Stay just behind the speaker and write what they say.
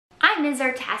I'm Ms.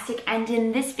 Artastic, and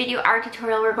in this video art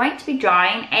tutorial we're going to be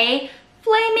drawing a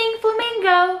flaming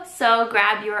flamingo. So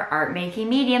grab your art making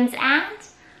mediums and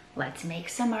let's make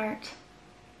some art.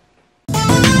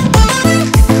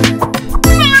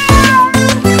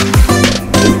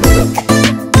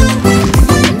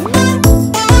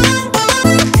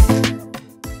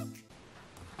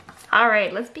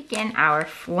 Alright, let's begin our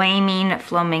flaming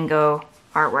flamingo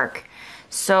artwork.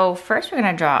 So first we're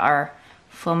going to draw our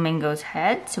flamingo's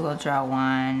head. So we'll draw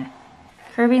one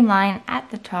curving line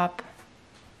at the top.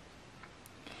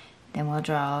 Then we'll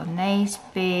draw a nice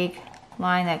big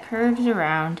line that curves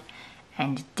around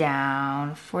and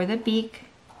down for the beak.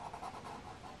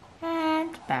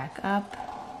 And back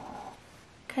up,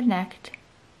 connect.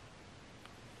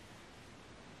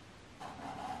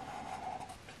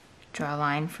 Draw a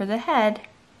line for the head.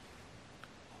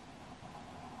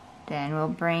 Then we'll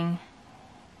bring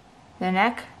the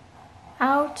neck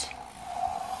out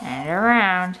and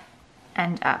around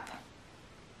and up.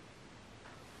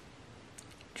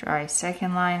 Draw a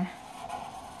second line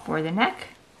for the neck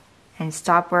and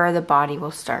stop where the body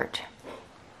will start.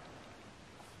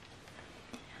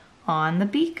 On the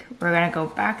beak, we're going to go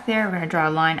back there. We're going to draw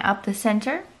a line up the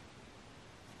center.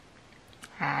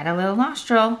 Add a little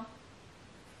nostril.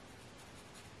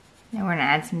 Then we're going to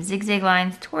add some zigzag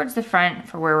lines towards the front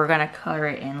for where we're going to color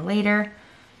it in later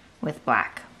with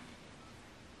black.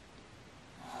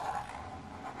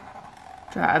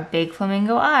 Draw a big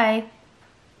flamingo eye.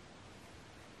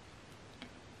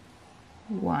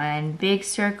 One big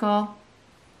circle,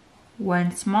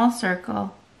 one small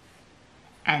circle,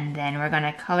 and then we're going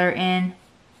to color in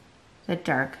the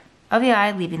dark of the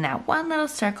eye, leaving that one little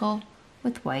circle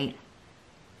with white.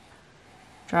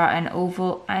 Draw an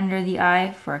oval under the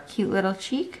eye for a cute little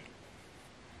cheek.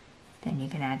 Then you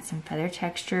can add some feather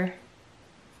texture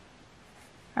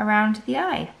around the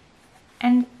eye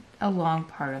and along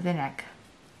part of the neck.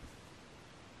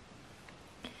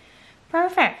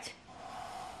 Perfect.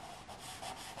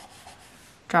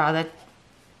 Draw the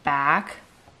back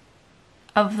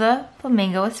of the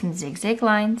flamingo with some zigzag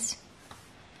lines.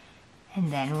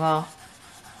 And then we'll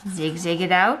zigzag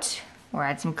it out or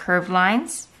add some curved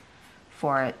lines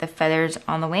for the feathers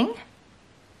on the wing.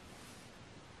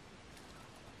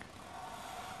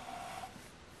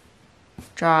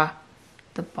 Draw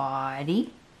the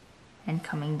body and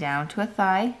coming down to a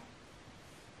thigh.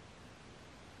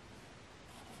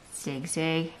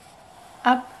 Zigzag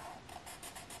up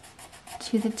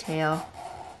to the tail,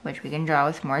 which we can draw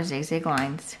with more zigzag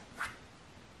lines.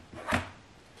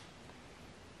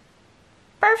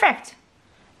 Perfect!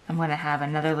 I'm going to have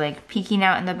another leg peeking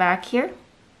out in the back here.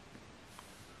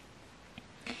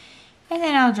 And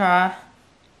then I'll draw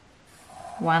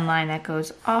one line that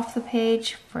goes off the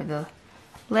page for the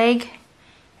leg,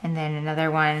 and then another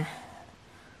one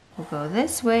will go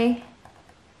this way,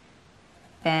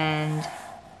 bend,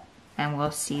 and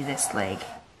we'll see this leg.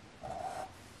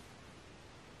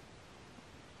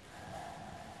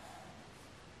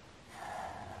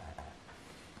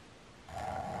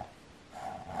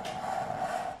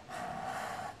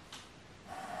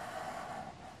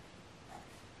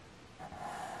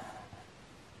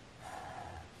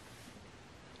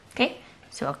 Okay,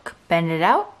 so I'll bend it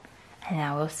out, and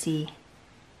now we'll see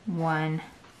one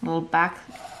little back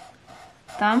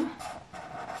thumb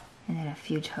and then a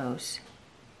few toes.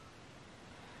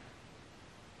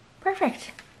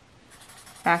 Perfect.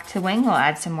 Back to wing, we'll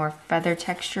add some more feather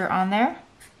texture on there.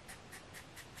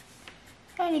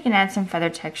 And you can add some feather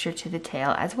texture to the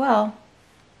tail as well.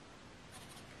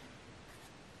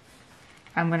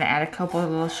 I'm going to add a couple of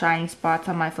little shiny spots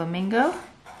on my flamingo.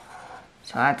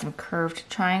 So I'll add some curved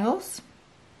triangles.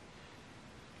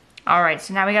 Alright,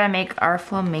 so now we gotta make our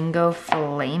flamingo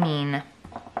flaming.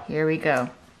 Here we go.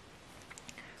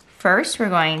 First, we're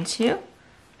going to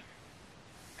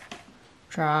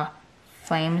draw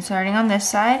flames starting on this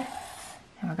side.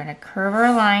 And we're gonna curve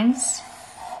our lines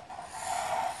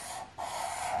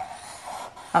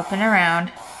up and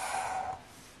around.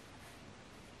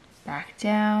 Back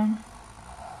down.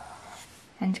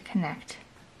 And connect.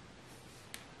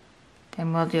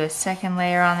 Then we'll do a second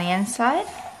layer on the inside.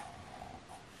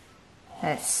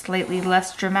 That's slightly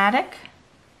less dramatic.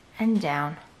 And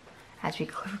down as we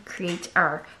create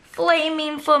our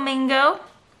flaming flamingo.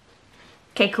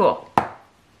 Okay, cool.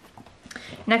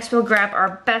 Next we'll grab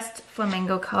our best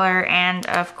flamingo color, and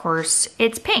of course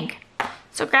it's pink.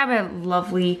 So grab a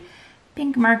lovely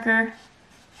pink marker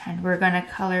and we're gonna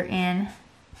color in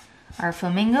our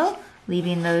flamingo,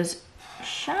 leaving those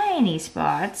shiny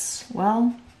spots,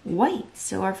 well, white,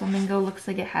 so our flamingo looks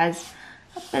like it has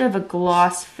a bit of a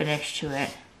gloss finish to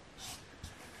it.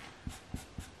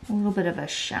 a little bit of a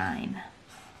shine.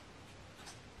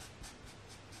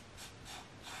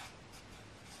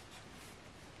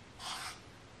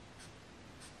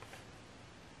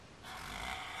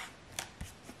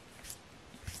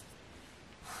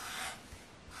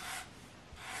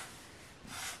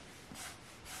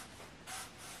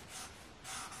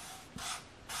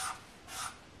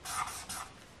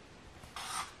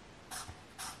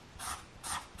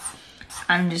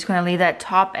 I'm just going to leave that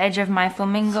top edge of my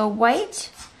flamingo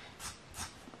white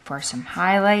for some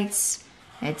highlights.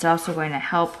 It's also going to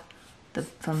help the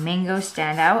flamingo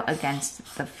stand out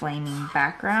against the flaming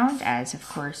background, as of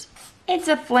course it's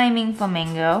a flaming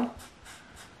flamingo.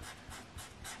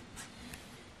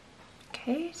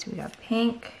 Okay, so we got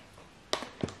pink.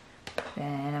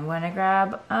 Then I'm going to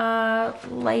grab a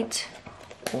light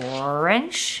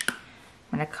orange.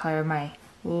 I'm going to color my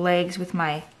legs with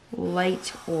my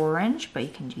light orange, but you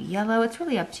can do yellow. It's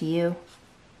really up to you.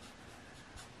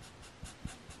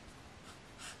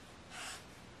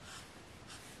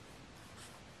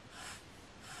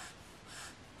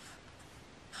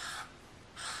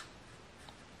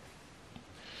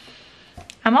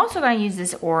 I'm also going to use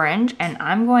this orange, and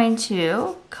I'm going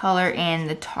to color in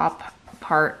the top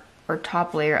part or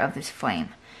top layer of this flame.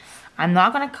 I'm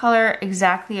not going to color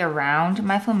exactly around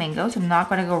my flamingos. I'm not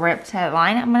going to go right up to that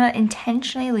line. I'm going to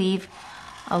intentionally leave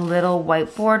a little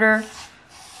white border.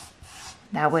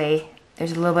 That way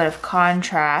there's a little bit of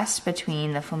contrast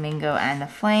between the flamingo and the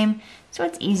flame, so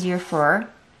it's easier for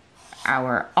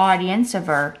our audience of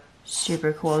our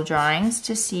super cool drawings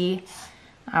to see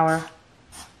our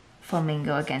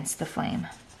flamingo against the flame.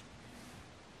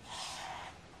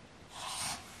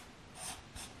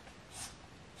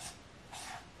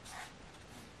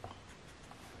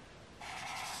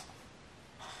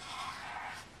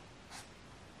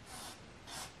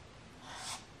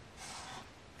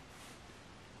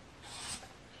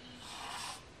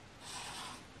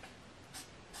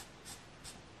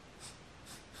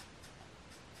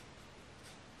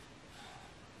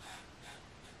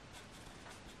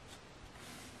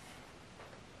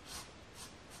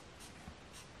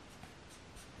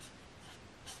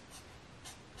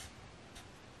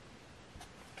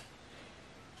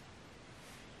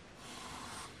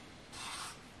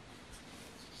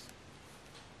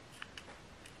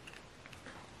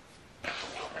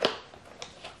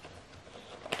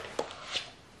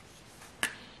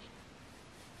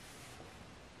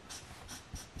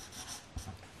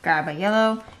 Grab a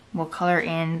yellow, we'll color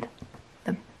in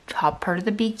the top part of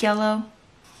the beak yellow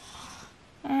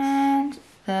and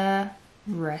the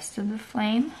rest of the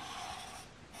flame.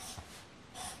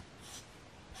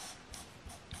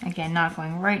 Again, not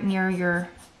going right near your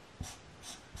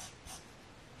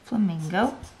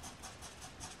flamingo.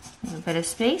 Leave a bit of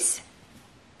space.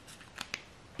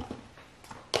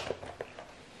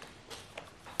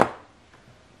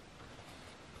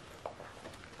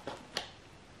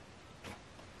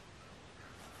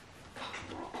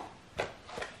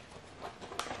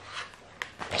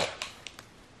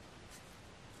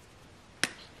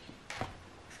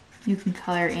 You can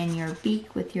color in your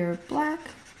beak with your black.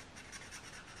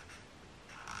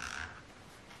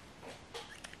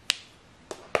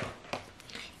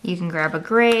 You can grab a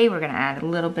gray. We're going to add a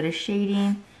little bit of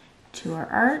shading to our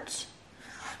art.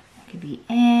 It could be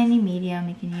any medium.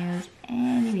 You can use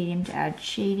any medium to add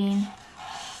shading.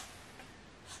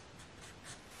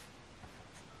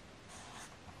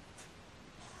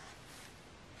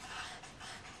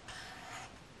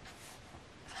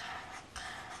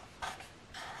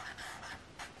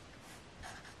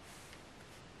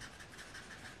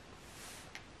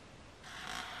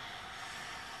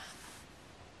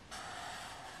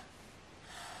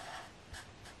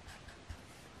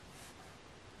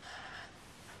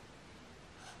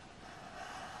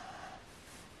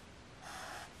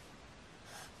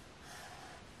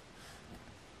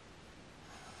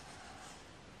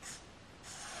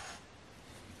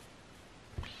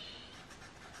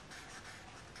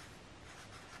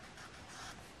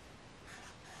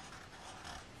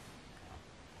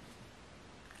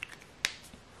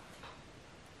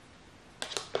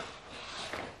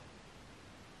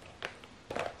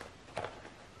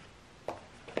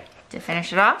 To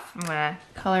finish it off, I'm going to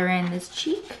color in this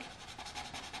cheek.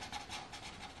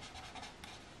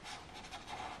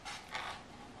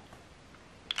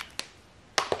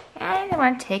 And I'm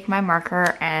going to take my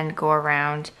marker and go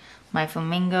around my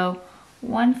flamingo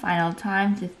one final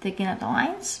time to thicken up the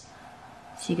lines.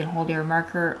 So you can hold your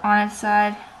marker on its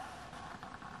side,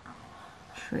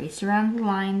 trace around the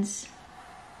lines.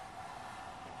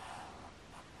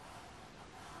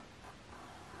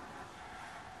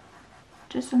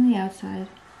 Just on the outside.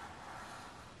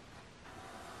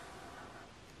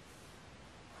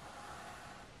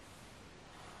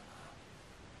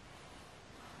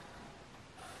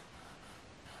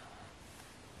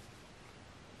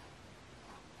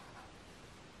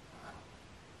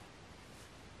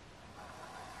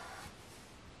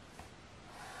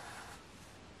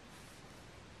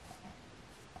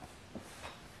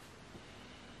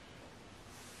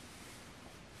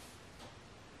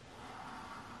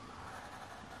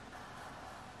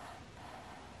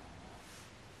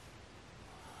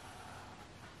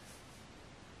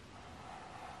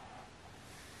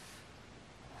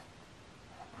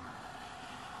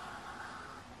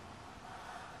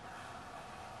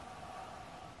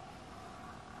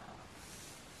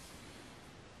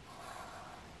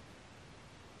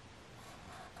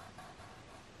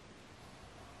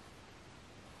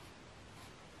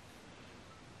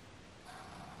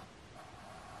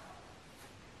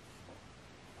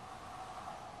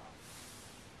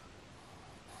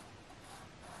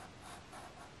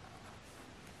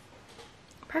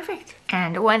 Perfect.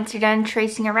 And once you're done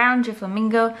tracing around your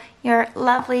flamingo, your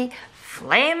lovely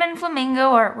Flaming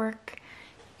Flamingo artwork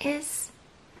is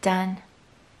done.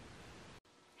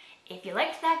 If you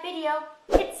liked that video,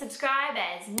 hit subscribe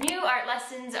as new art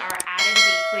lessons are added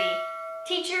weekly.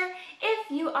 Teacher,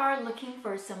 if you are looking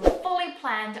for some fully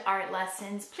planned art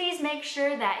lessons, please make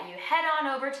sure that you head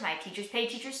on over to my Teachers Pay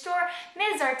Teacher store,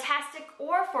 Ms. Artastic,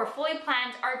 or for fully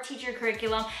planned art teacher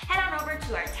curriculum, head on over to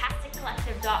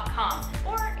artasticcollective.com.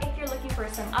 Or if you're looking for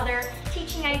some other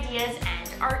teaching ideas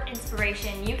and art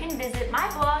inspiration, you can visit my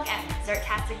blog at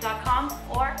msartastic.com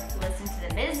or listen to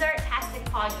the Ms. Artastic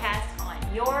podcast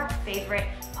on your favorite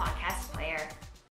podcast player.